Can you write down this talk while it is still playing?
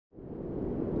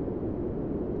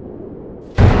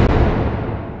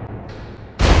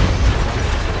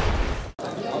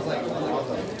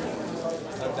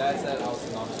Hello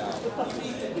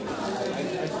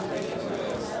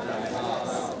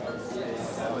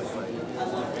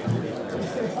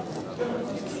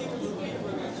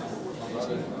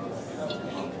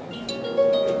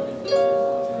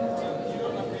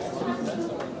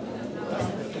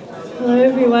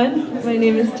everyone, my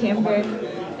name is Timbre.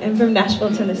 I'm from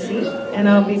Nashville, Tennessee, and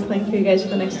I'll be playing for you guys for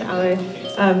the next hour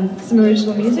some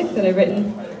original music that I've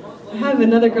written. I have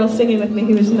another girl singing with me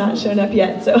who has not shown up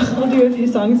yet, so I'll do a few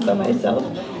songs by myself.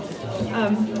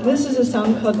 This is a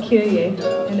song called Courtyard,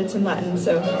 and it's in Latin,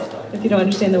 so if you don't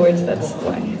understand the words, that's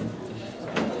why.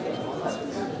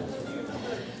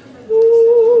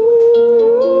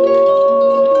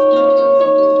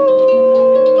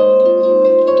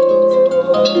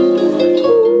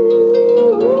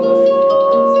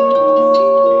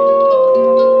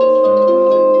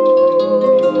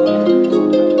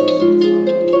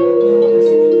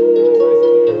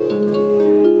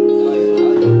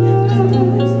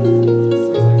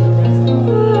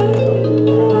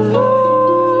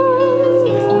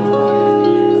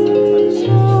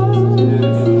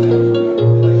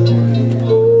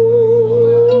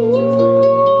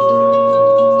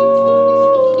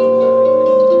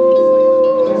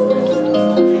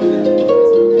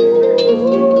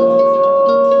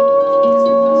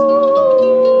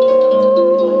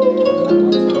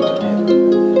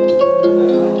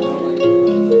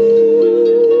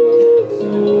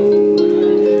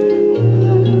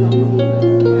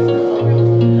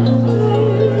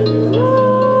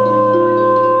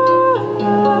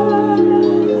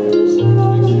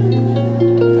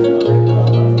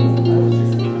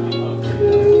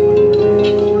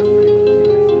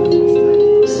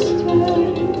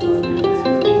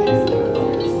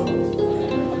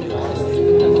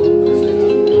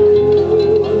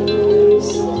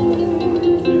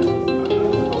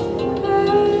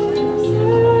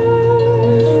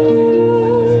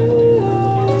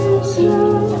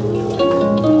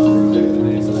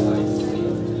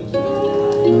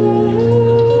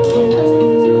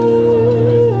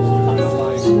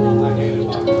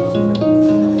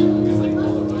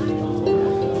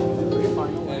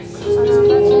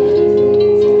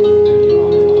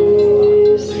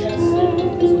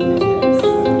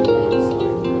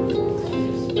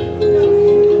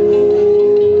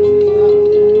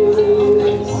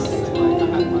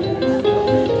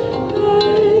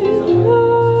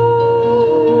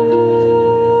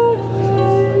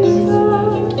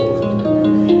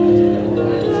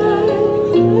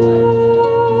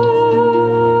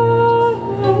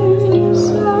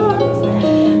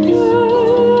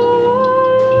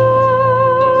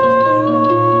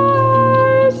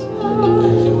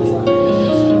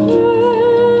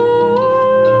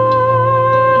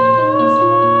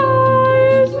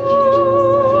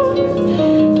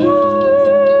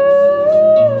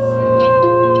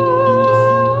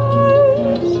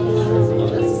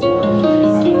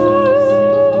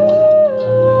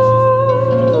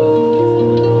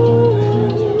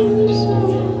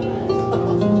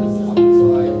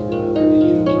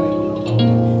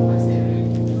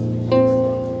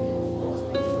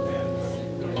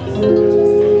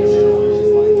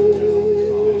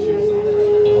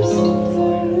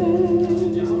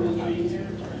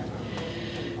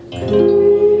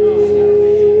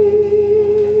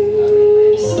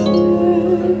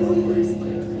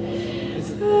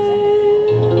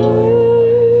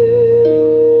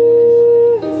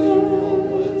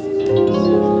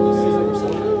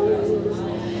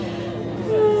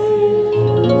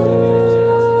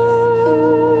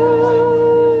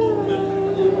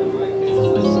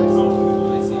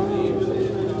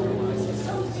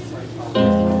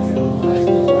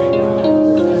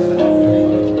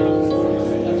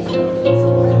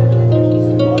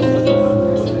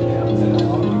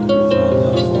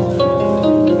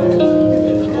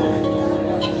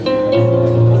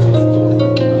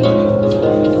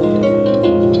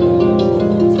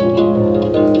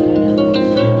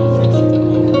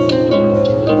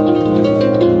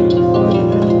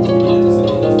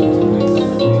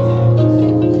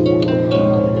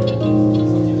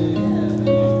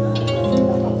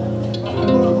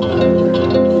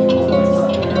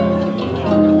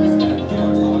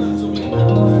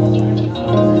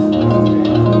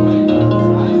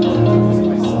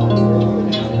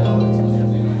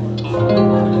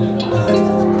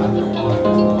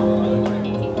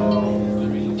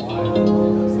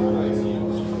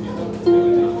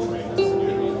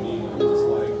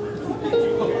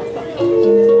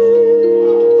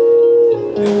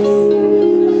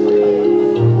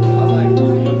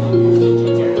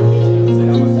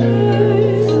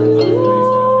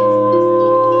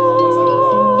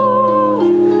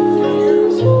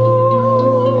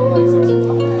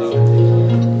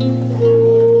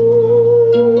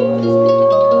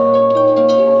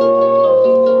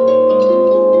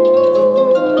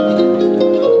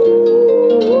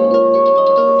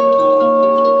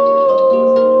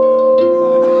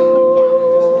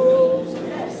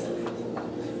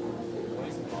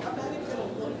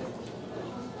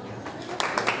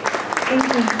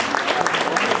 Thank you.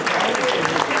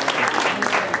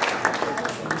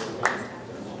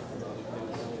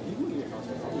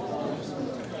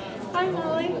 Hi,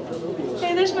 Molly.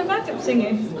 Hey, there's my backup singer.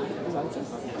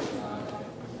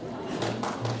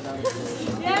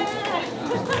 Yeah!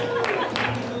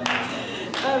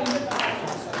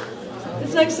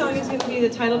 This next song is going to be the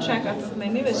title track off of my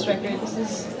newest record. This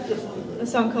is a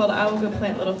song called I Will Go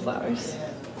Plant Little Flowers.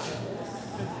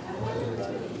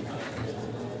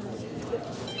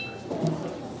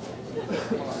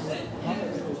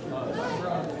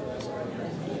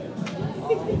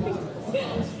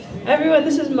 Everyone,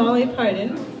 this is Molly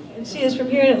Pardon. And she is from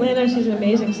here in Atlanta. She's an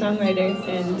amazing songwriter,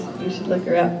 and you should look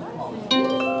her up.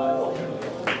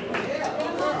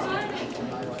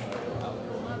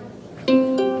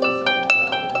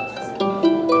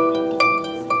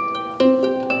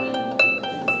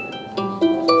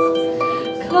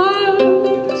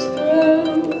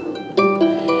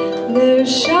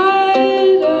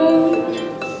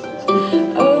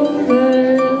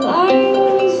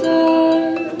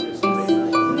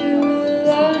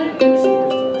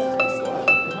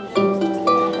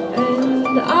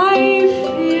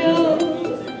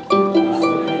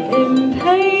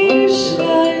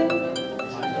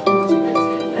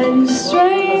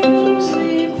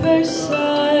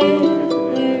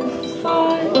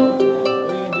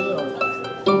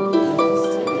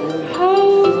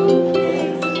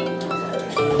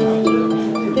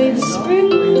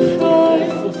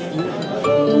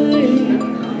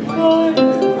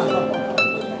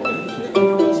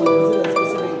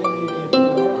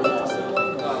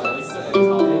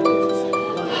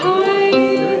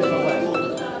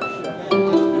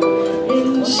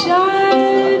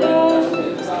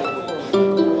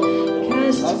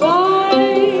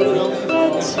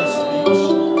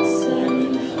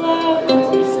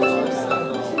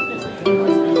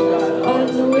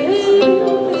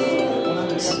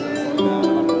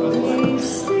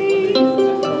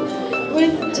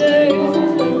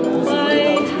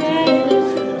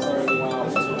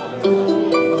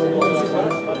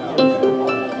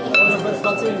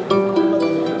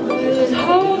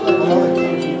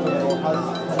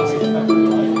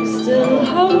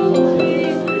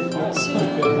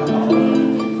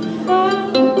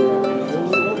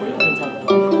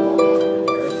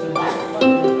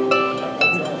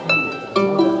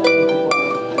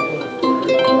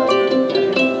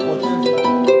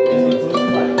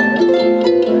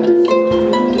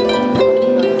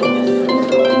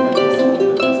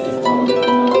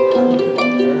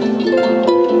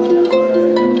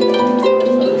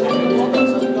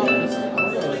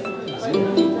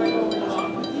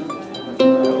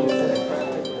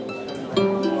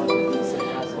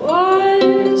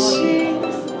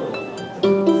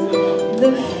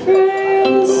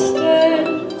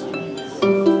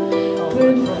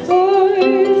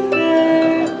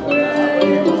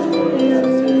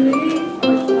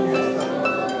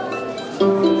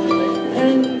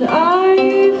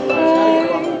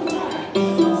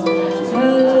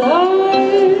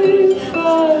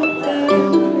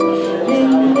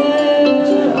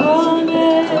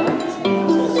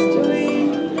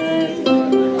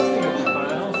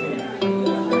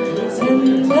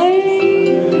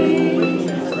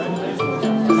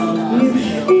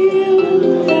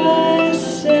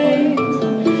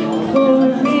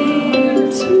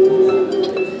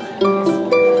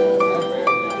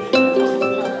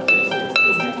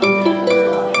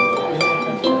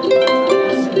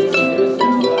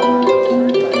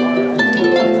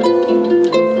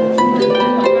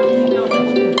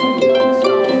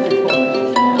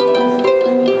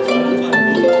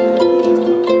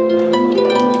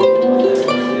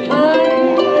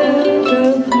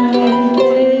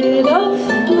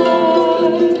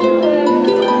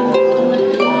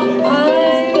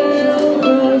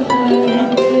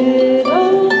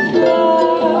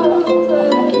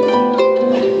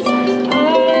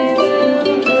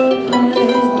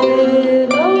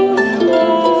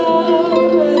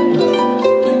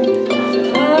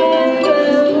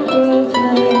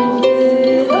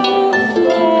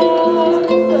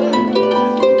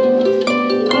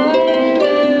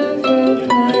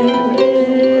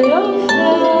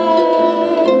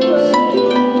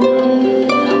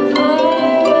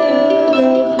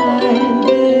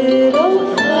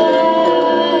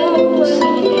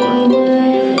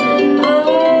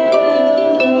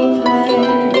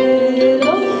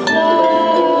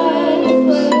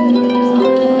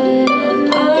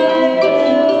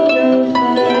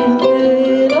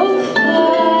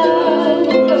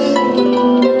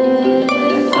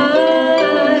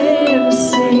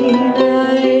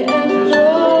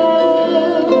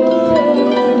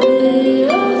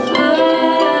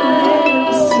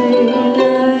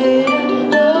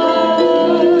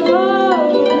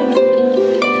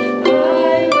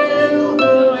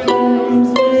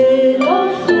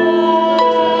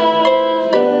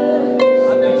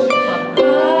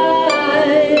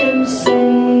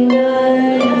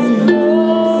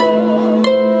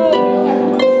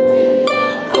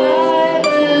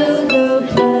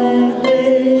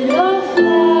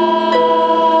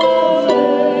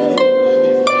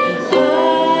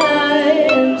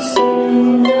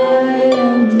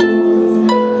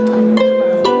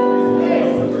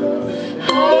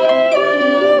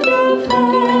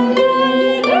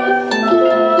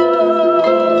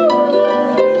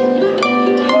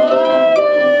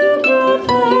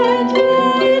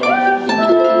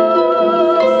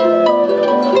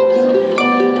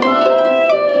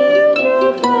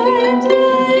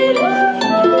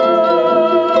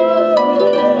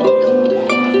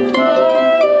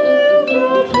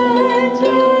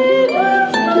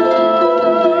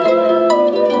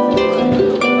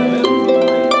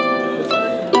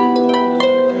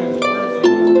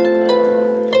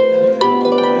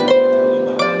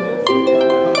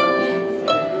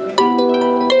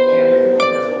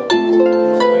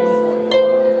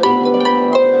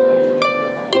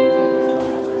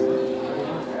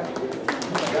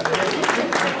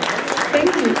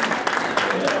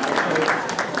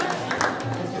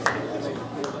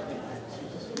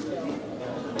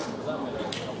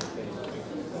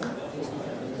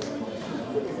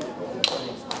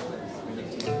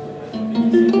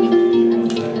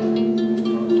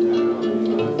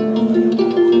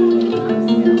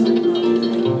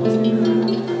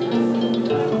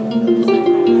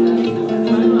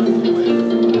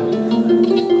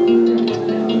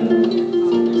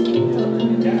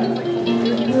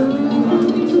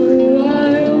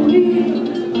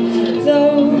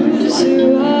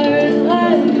 to our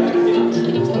light,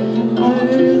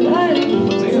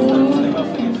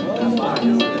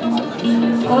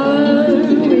 are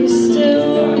we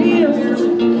still real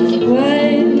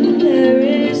when there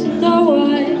is no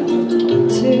one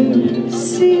to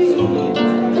see?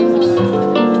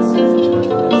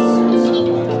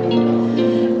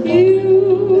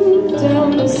 You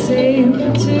don't seem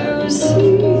to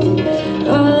see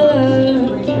all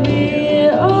of me,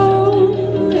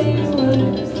 only what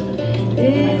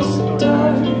is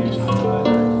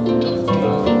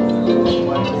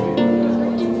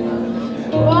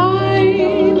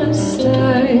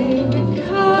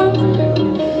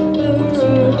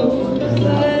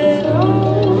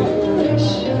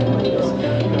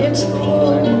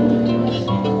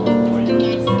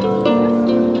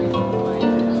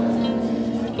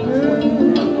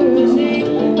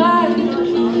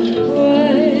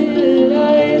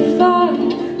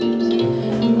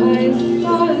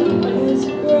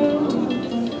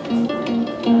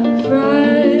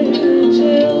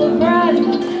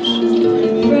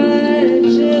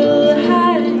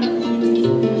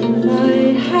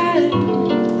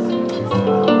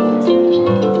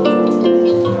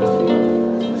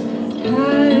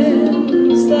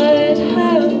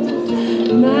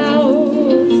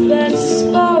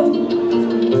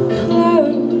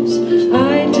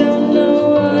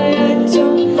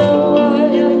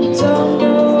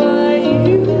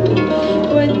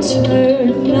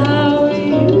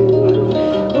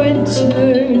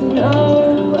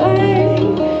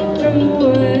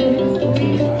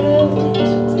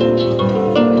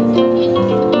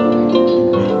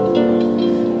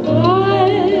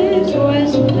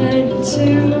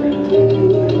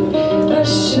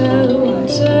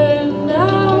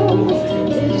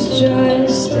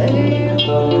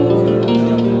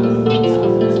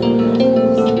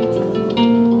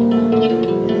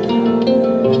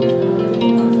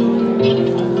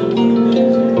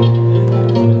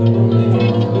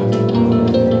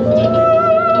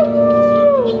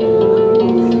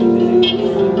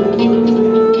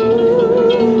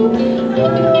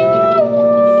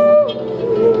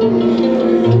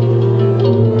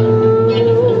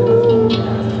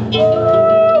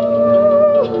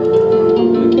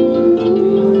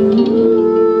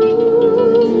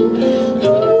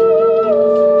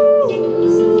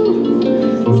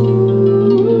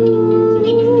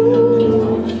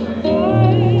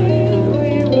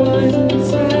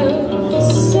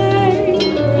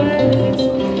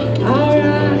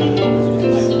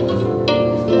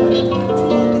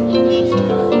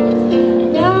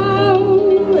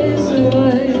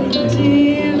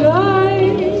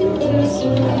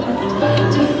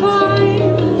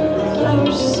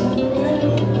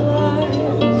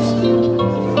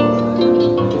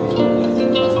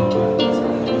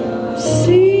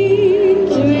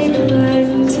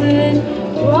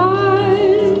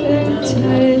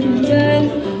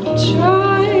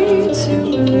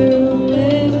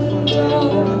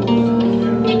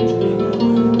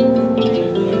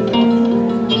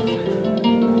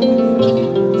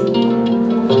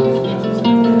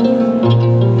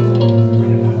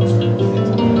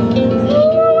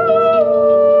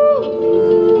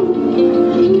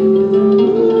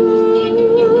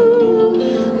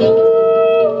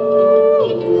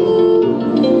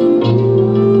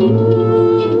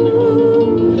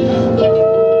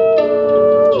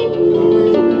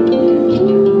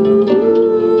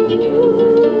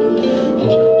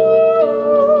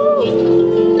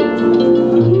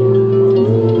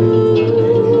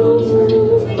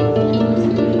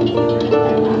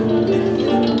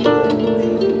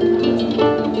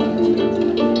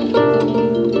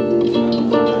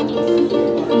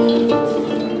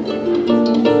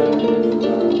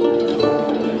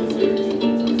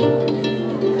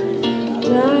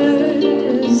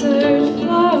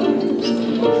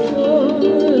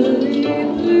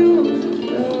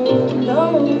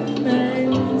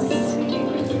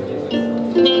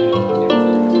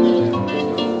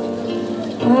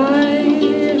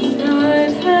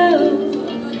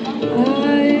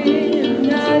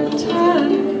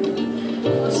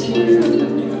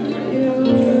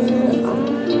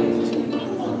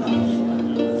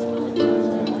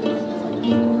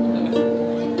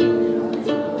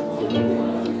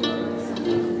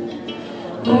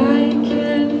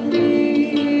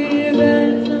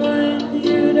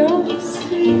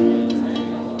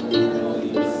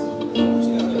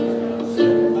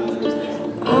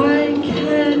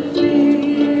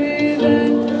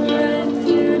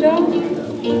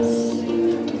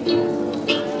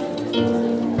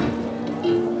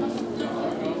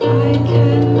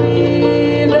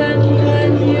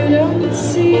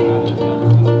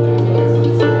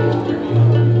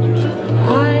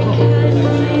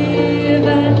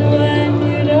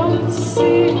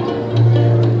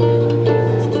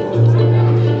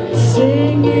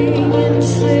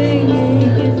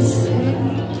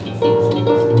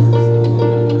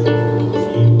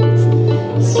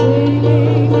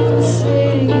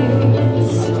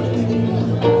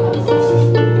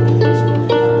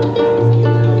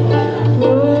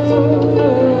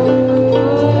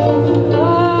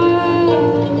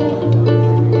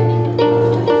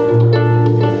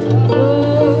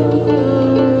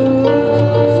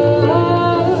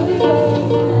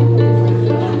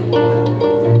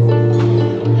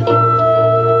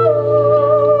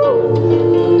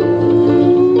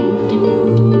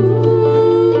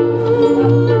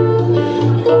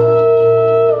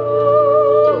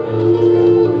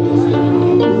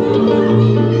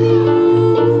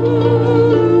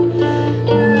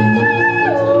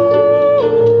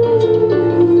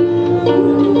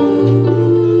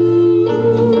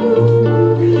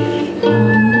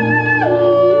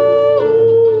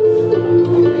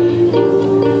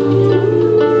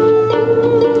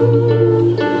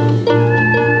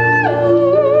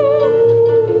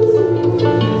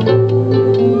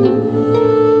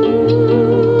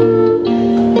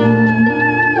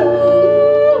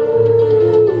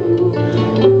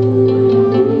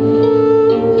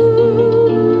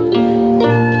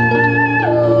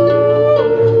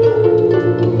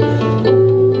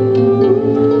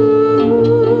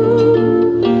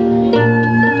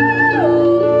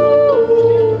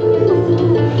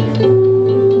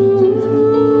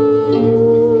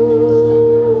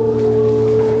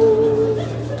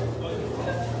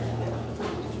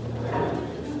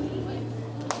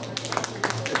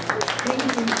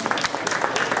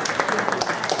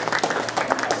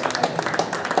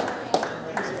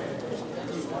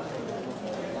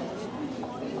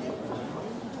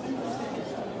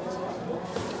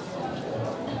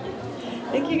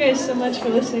Thank you guys so much for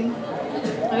listening.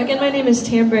 Again, my name is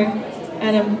Timbre,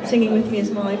 and singing with me is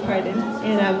Molly Pardon.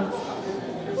 And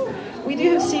we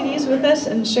do have CDs with us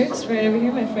and shirts right over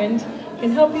here. My friend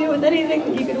can help you with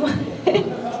anything you could want.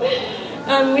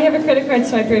 We have a credit card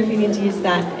swiper if you need to use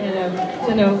that. And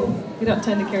I know we don't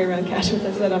tend to carry around cash with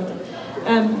us that often.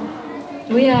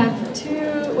 We have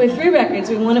three records.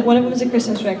 One of them is a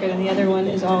Christmas record, and the other one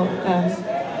is all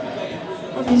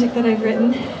music that I've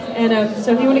written. And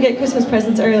so if you want to get Christmas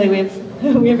presents early, we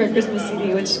have our Christmas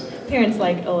CD, which parents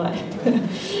like a lot.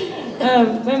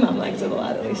 My mom likes it a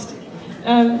lot, at least.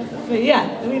 But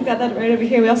yeah, we've got that right over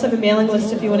here. We also have a mailing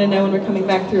list if you want to know when we're coming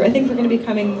back through. I think we're going to be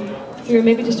coming through,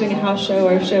 maybe just doing a house show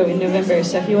or a show in November.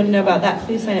 So if you want to know about that,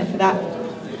 please sign up for that.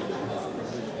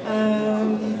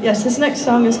 Yes, this next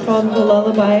song is called The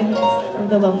Lullaby of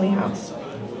the Lonely House.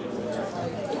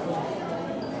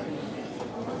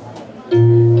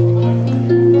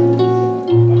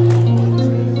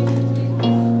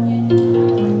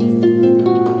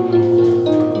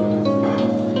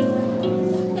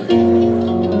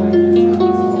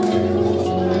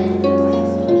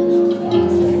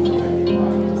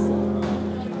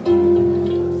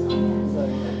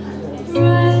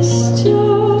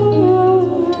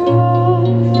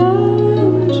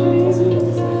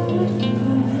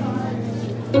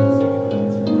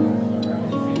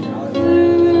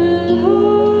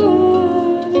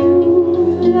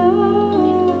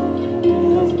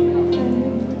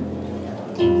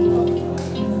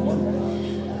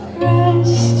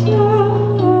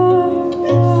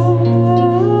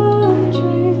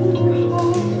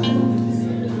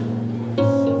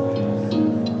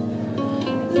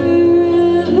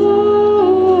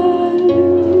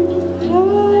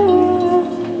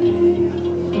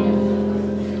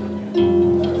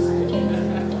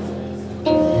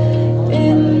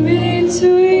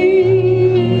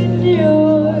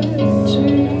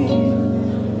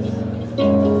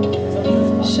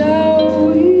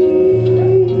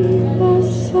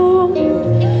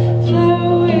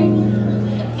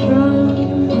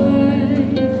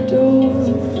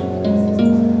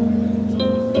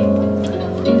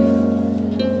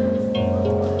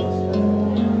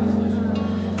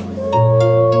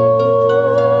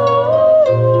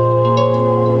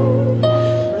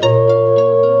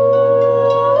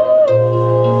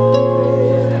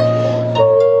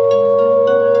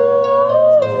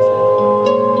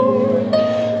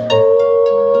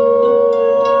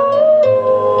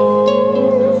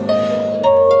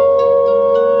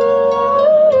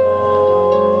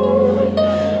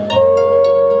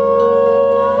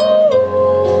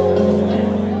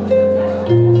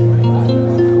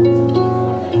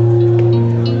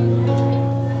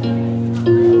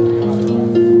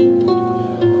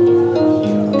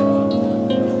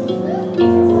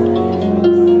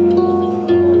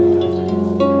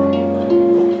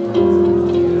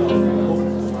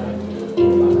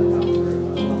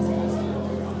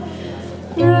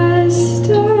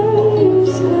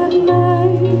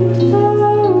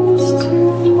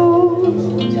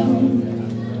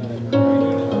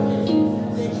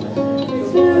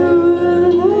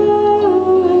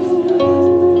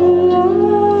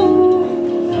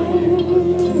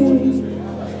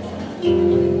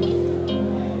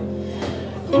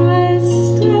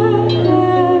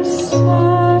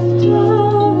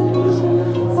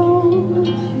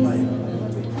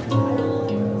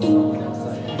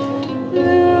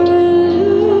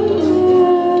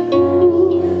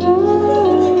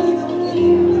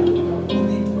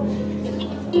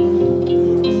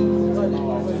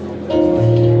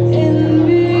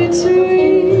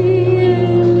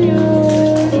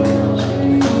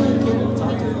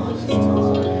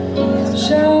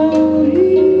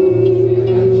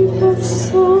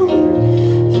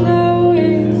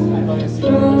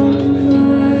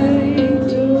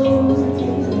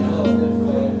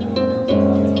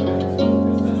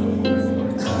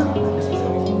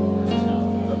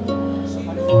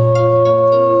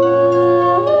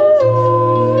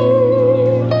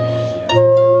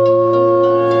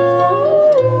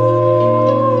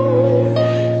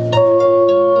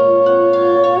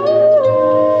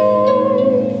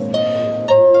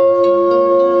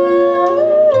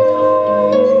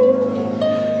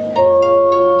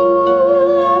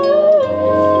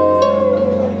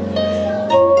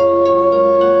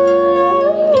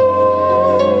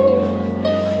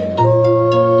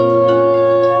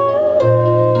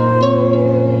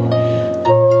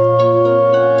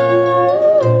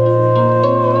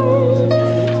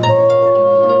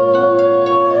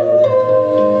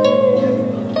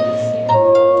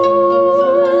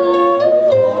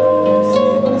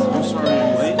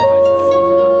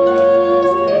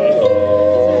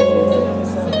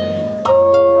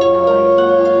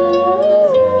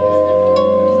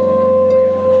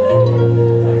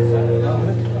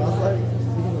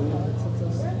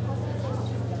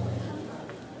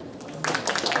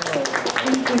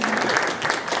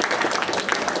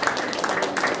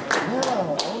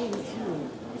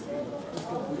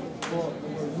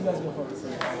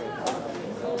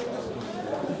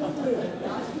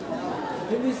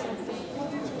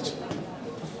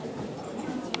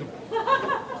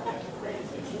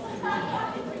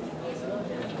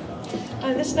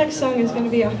 This next song is going to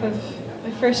be off of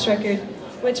my first record,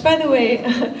 which, by the way,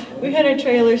 we had our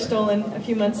trailer stolen a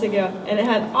few months ago, and it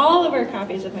had all of our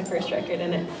copies of my first record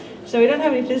in it. So we don't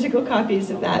have any physical copies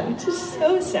of that, which is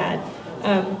so sad.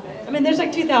 I mean, there's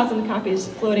like 2,000 copies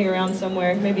floating around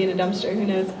somewhere, maybe in a dumpster, who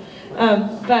knows.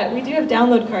 But we do have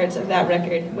download cards of that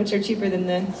record, which are cheaper than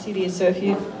the CDs, so if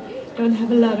you don't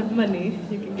have a lot of money,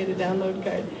 you can get a download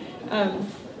card.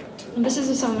 And this is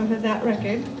a song off of that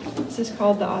record. This is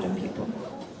called The Autumn People.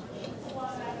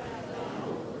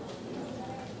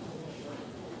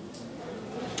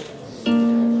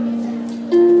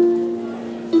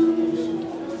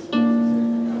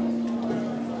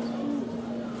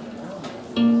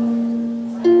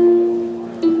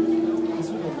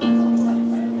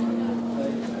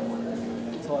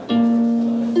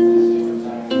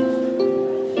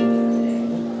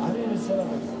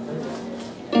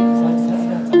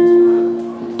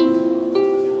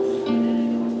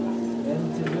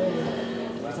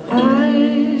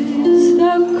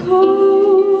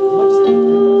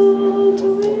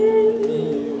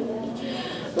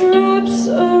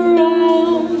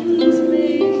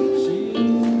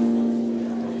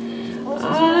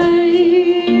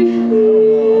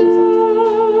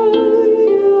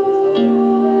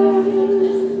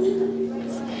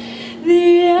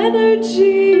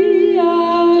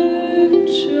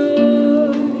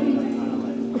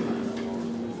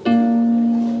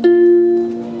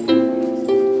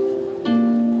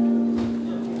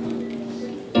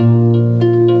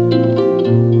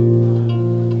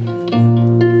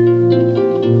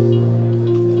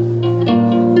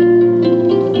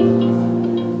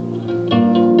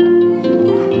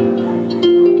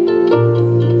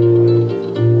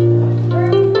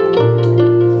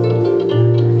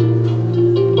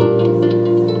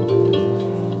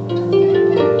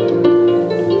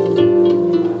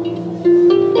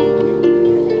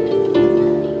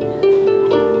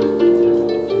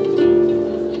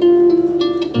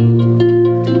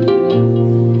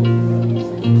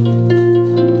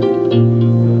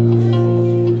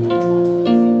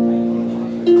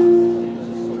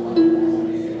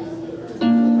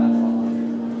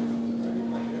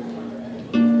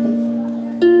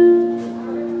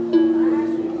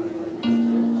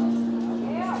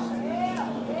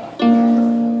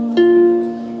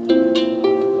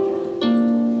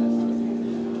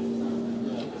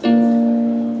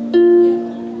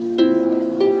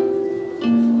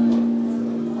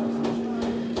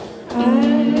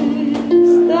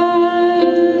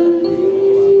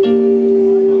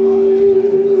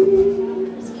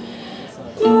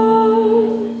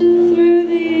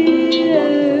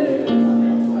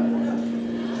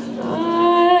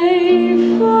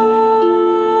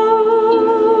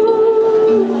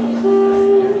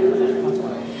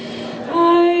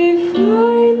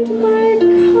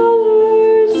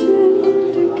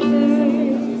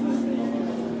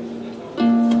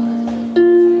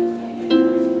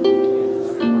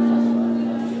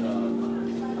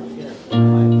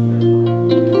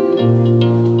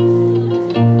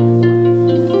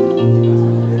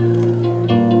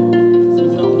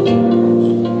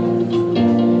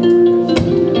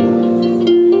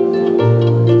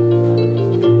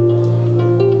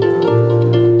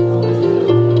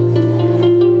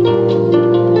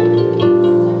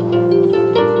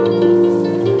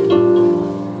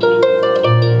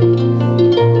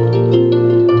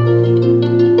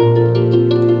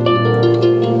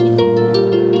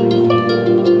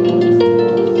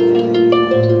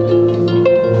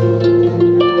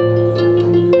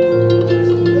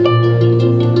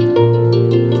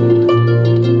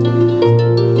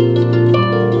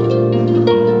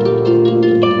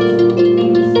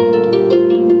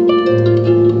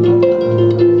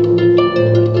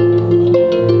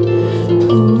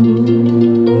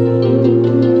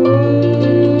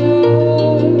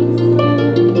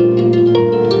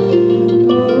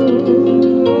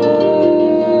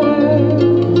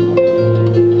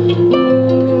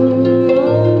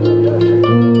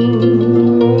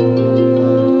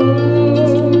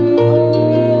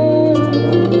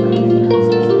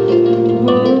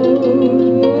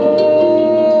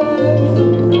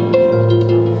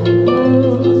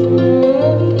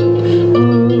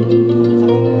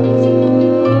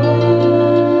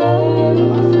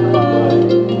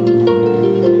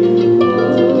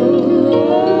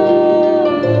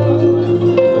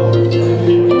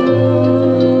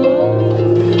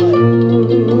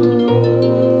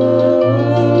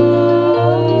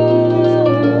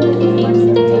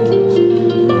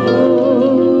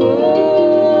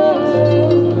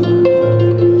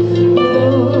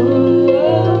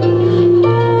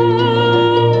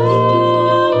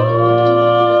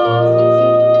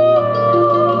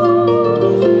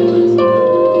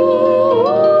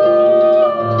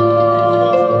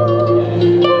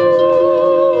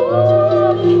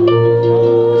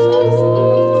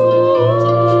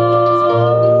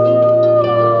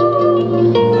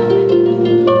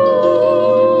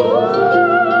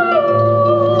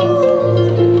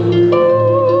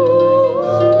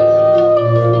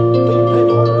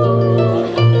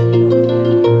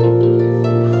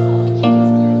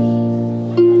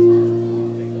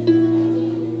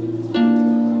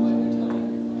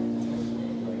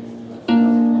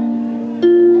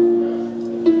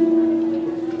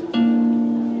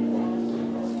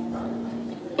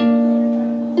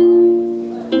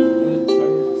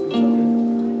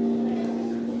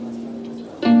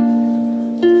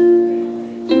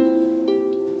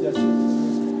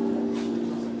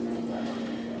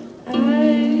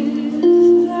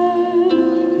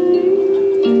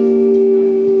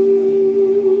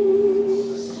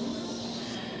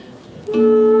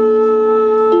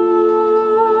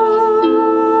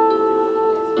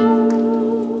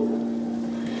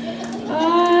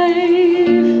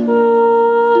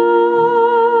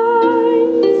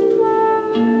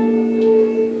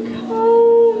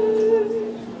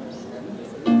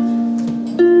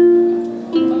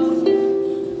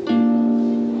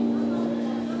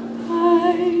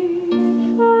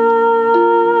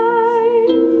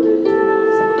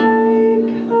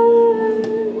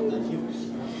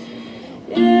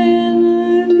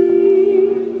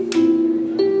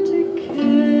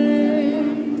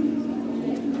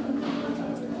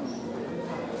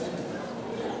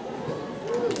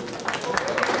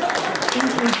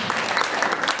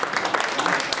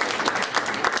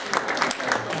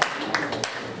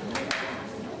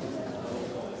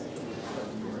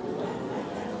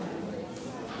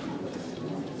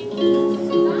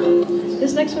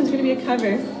 next one's going to be a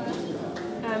cover.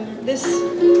 This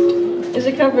is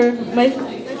a cover of my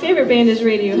favorite band is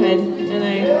Radiohead, and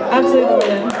I absolutely adore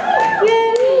them.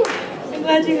 Yay! I'm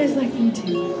glad you guys like them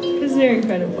too, because they're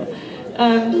incredible.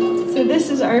 So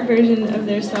this is our version of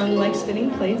their song, Like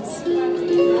Spinning Plates.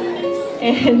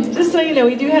 And just so you know,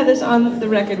 we do have this on the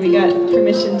record. We got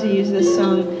permission to use this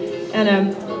song,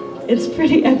 and it's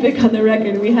pretty epic on the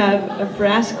record. We have a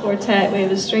brass quartet, we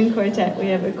have a string quartet, we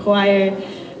have a choir,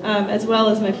 as well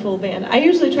as my full band. I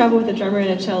usually travel with a drummer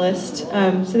and a cellist,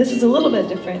 so this is a little bit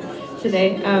different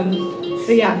today.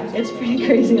 But yeah, it's pretty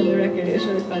crazy on the record. It was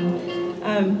really fun.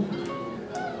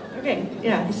 Okay,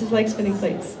 yeah, this is Like Spinning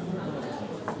Plates.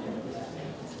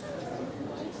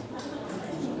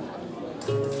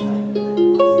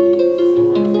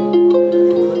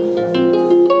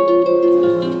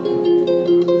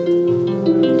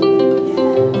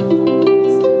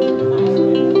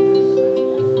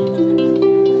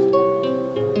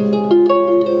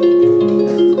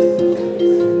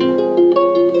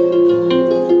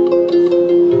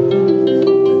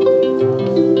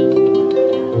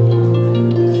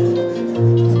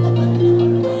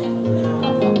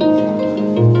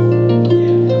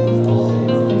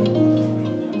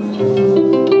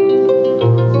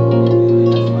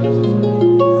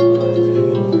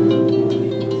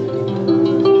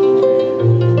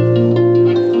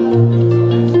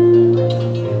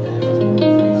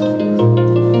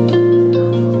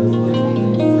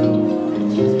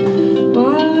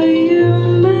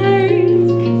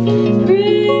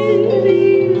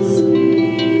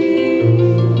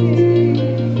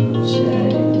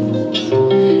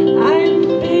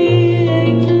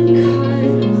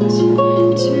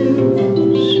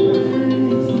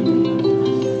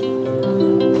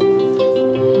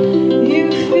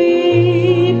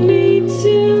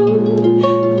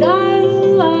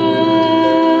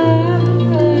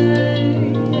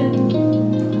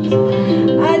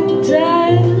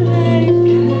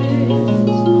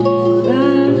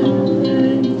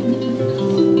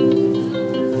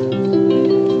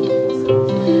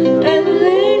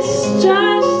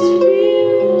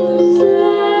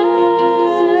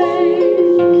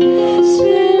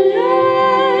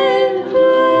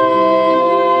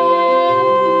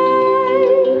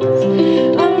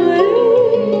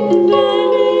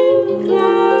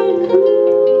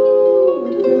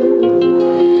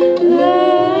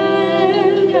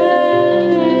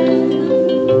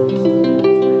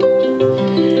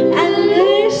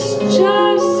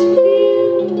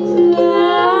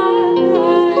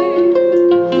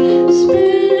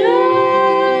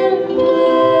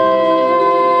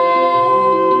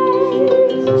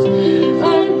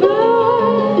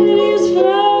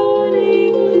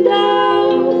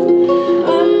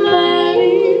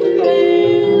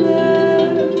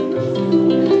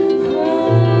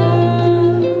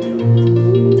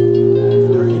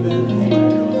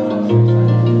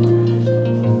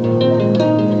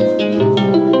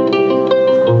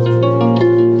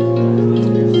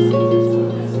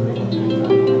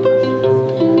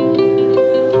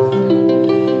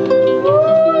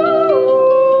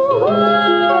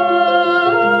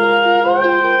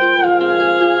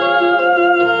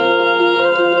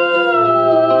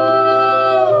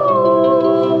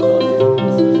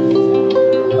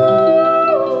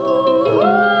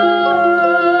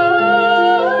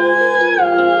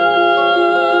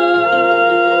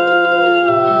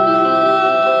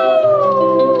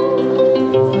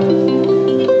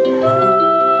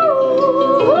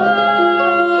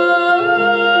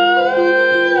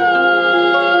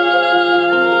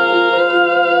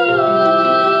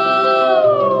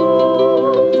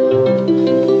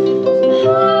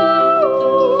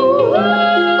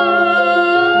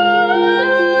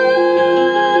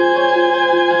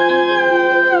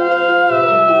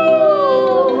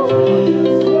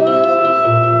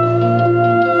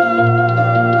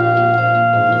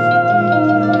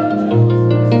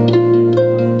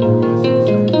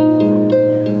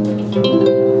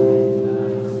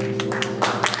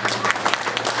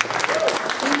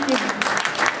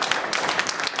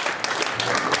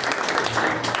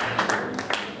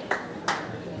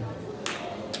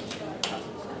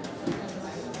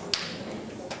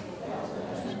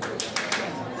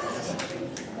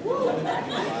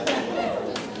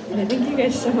 And thank you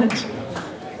guys so much.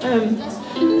 Oh,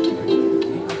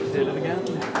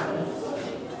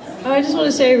 I just want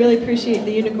to say I really appreciate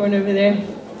the unicorn over there.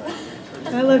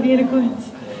 I love unicorns.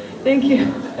 Thank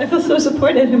you. I feel so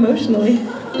supported emotionally.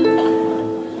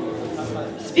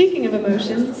 Speaking of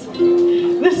emotions,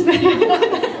 this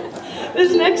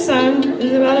next song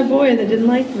is about a boy that didn't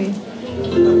like me.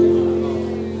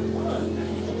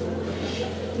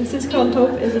 This is called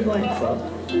Hope is a Blindfold.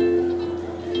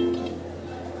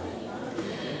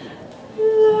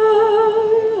 Love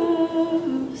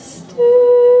still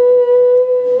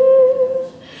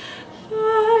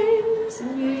finds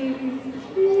me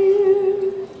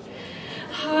here,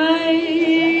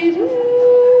 hiding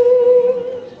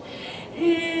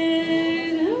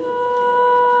in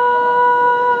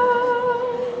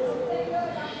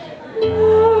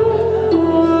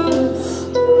love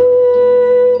still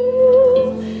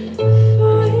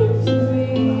finds me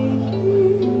here,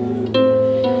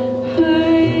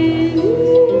 hiding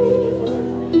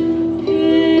in I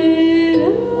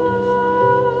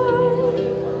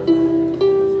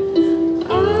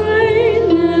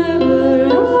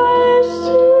never asked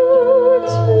you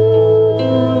to come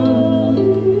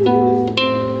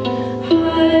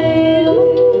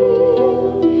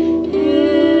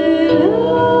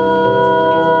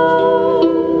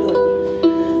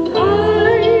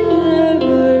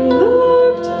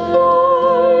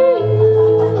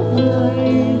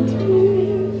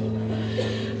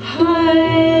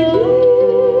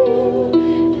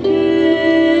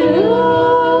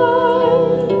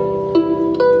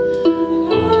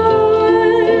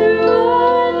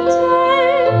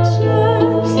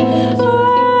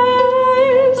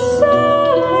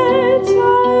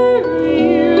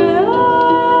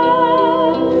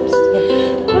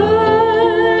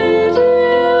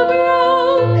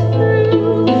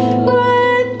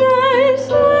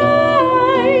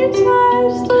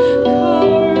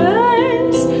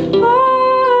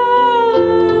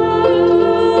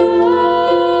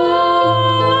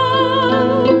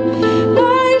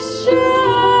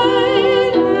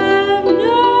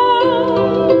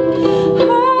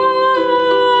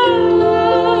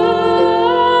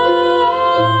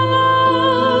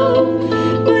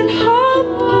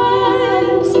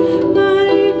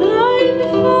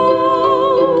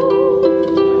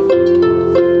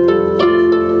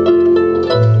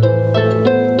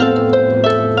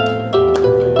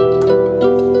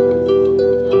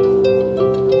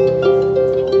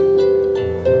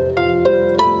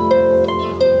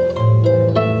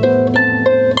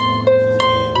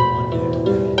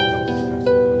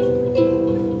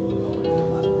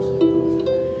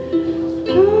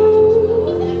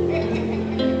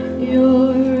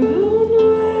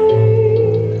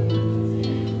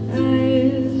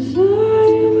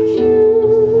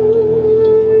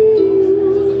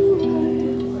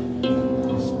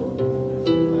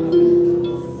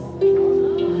I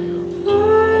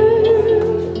never looked for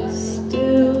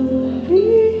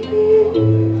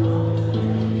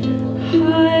my dear,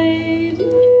 hiding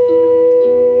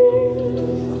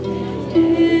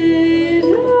in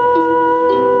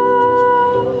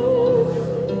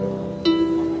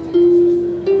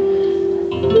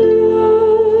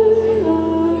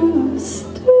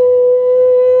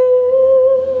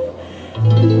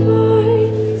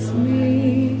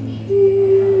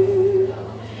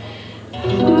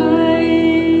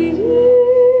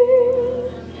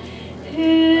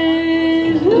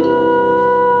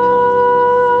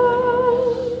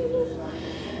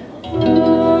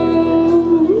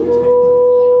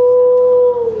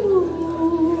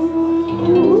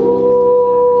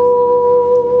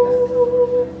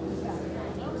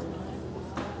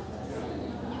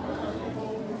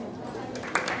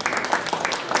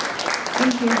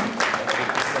Thank you.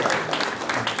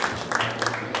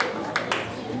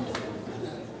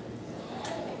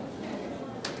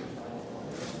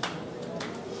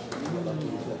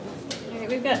 All right,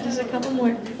 we've got just a couple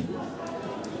more.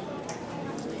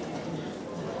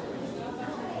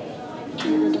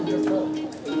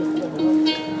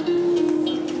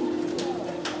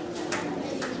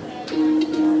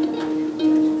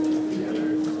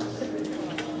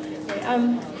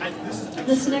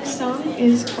 This next song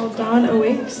is called Dawn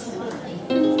Awakes.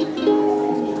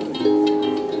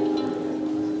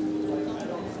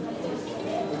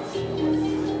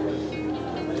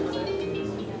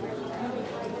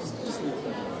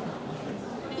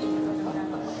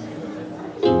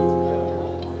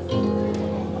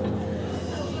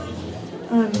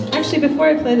 Actually, before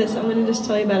I play this, I'm going to just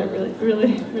tell you about it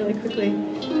really quickly.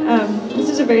 This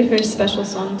is a very, very special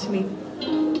song to me.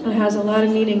 It has a lot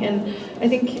of meaning, and I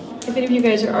think if any of you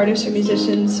guys are artists or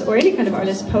musicians, or any kind of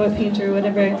artist, poet, painter,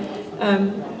 whatever,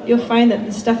 you'll find that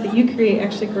the stuff that you create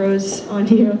actually grows on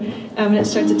you, and it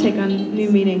starts to take on new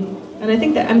meaning. And I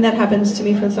think that that happens to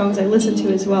me for the songs I listen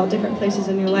to as well. Different places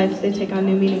in your life, they take on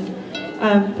new meaning.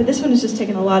 But this one has just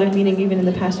taken a lot of meaning even in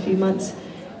the past few months.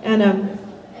 And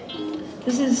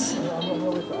this is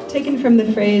taken from the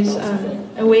phrase,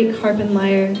 awake, harp and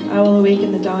lyre, I will awake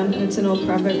in the dawn, and it's an old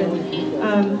proverb.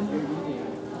 And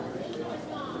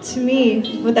to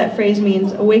me, what that phrase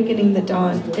means, awakening the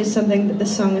dawn, is something that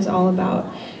this song is all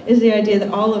about. Is the idea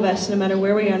that all of us, no matter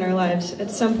where we are in our lives,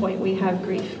 at some point we have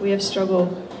grief, we have struggle,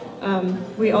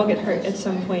 we all get hurt at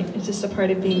some point. It's just a part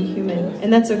of being human.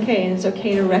 And that's okay, and it's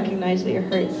okay to recognize that you're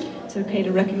hurt. It's okay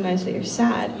to recognize that you're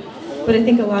sad. But I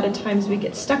think a lot of times we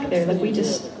get stuck there, like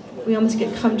we almost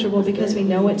get comfortable because we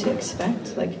know what to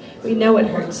expect. Like, we know it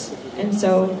hurts, and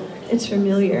so it's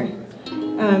familiar.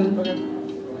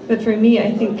 But for me,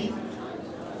 I think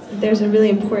there's a really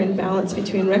important balance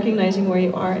between recognizing where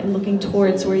you are and looking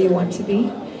towards where you want to be.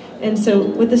 And so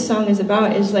what this song is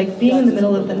about is like being in the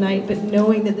middle of the night, but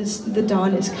knowing that the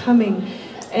dawn is coming,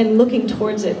 and looking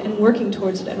towards it, and working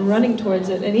towards it, and running towards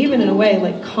it, and even in a way,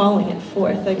 like calling it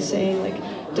forth, like saying, like,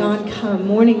 dawn come,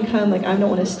 morning come, like I don't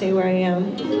want to stay where I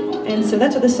am. And so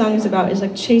that's what this song is about, is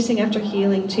like chasing after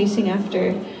healing, chasing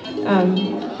after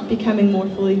becoming more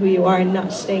fully who you are and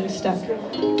not staying stuck.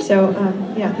 So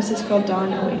yeah, this is called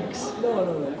Dawn Awakes.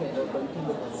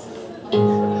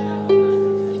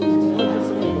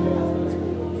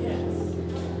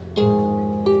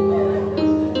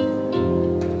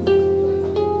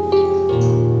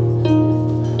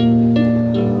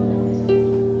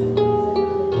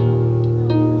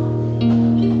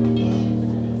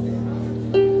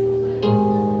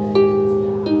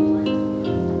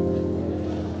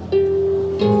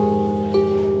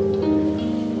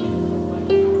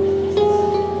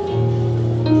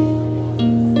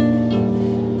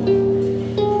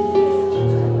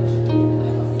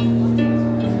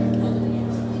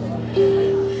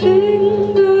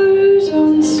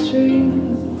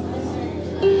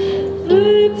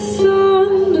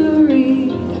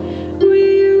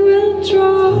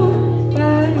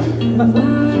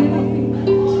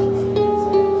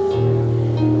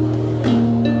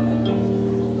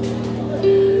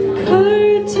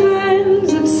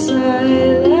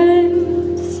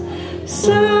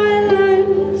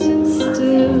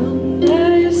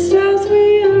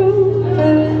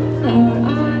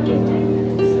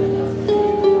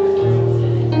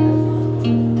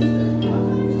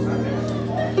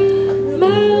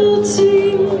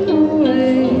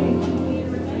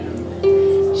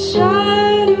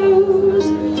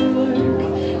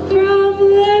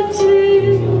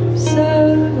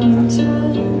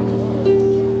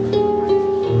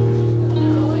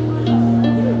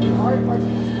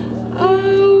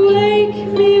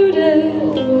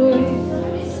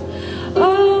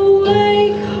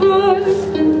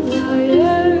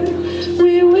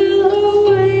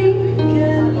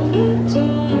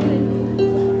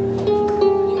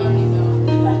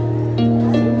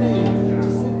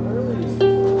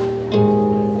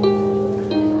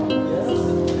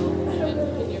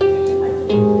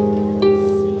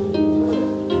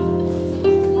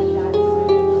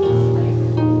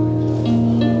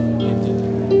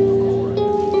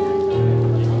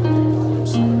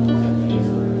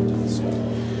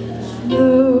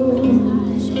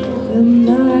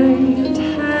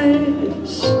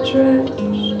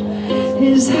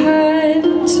 His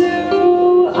hand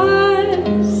to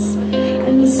us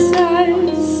and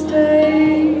said,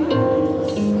 stay,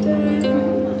 stay.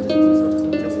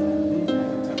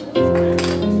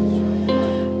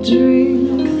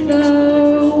 Drink the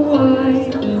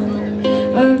wine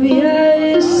of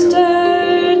yesterday.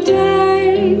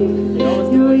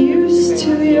 You're used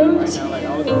to your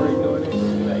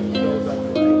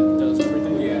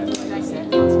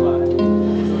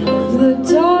the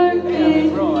dark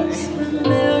is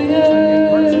familiar,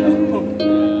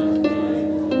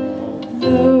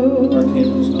 though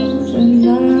the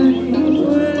night would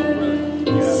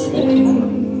say,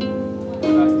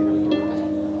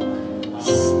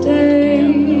 stay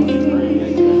here.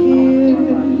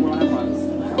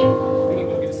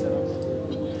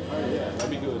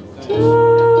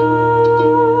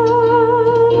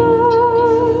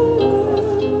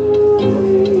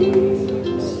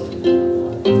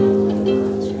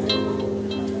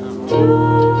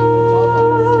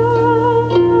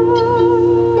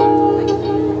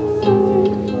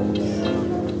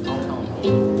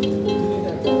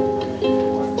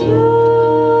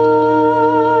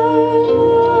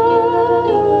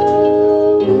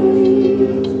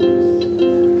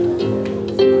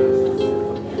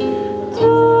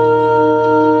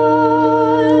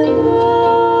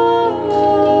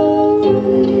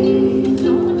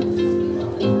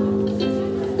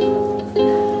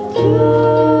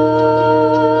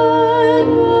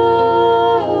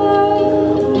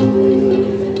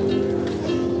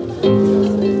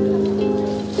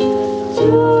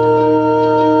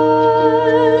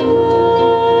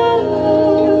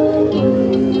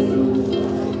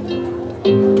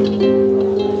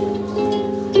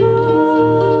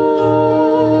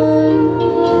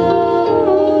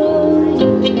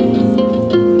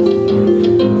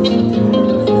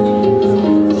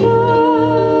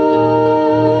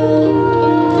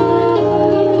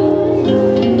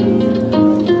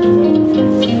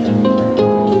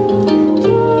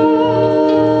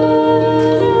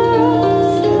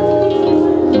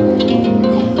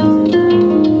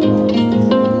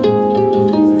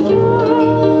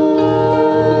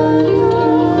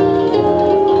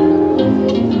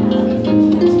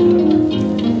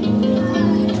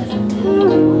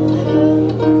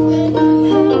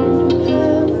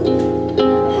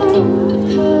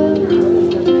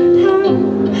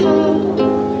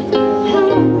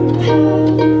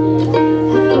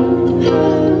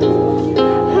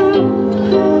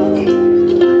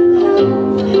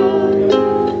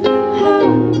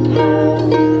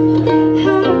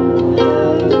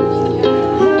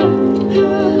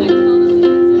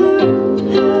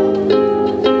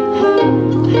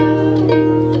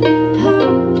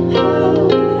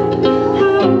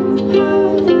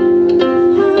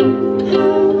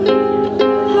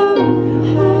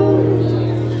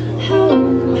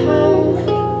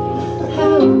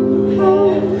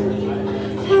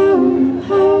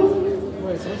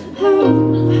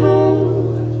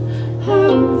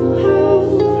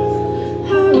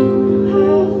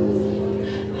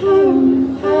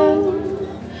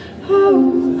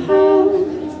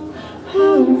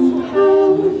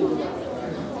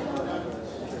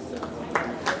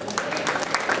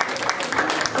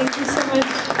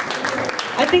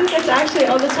 honestly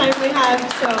all the time we have,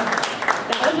 so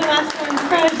that was the last one.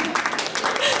 Fred,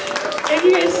 thank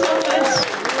you guys so much.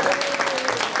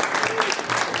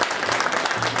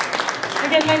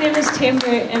 Again, my name is Timbre,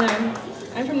 and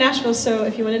I'm from Nashville, so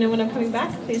if you want to know when I'm coming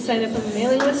back, please sign up on the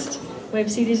mailing list. We have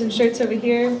CDs and shirts over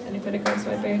here, and a credit card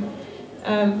swiper.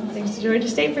 Thanks to Georgia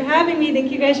State for having me.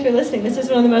 Thank you guys for listening. This is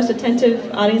one of the most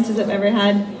attentive audiences I've ever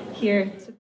had here.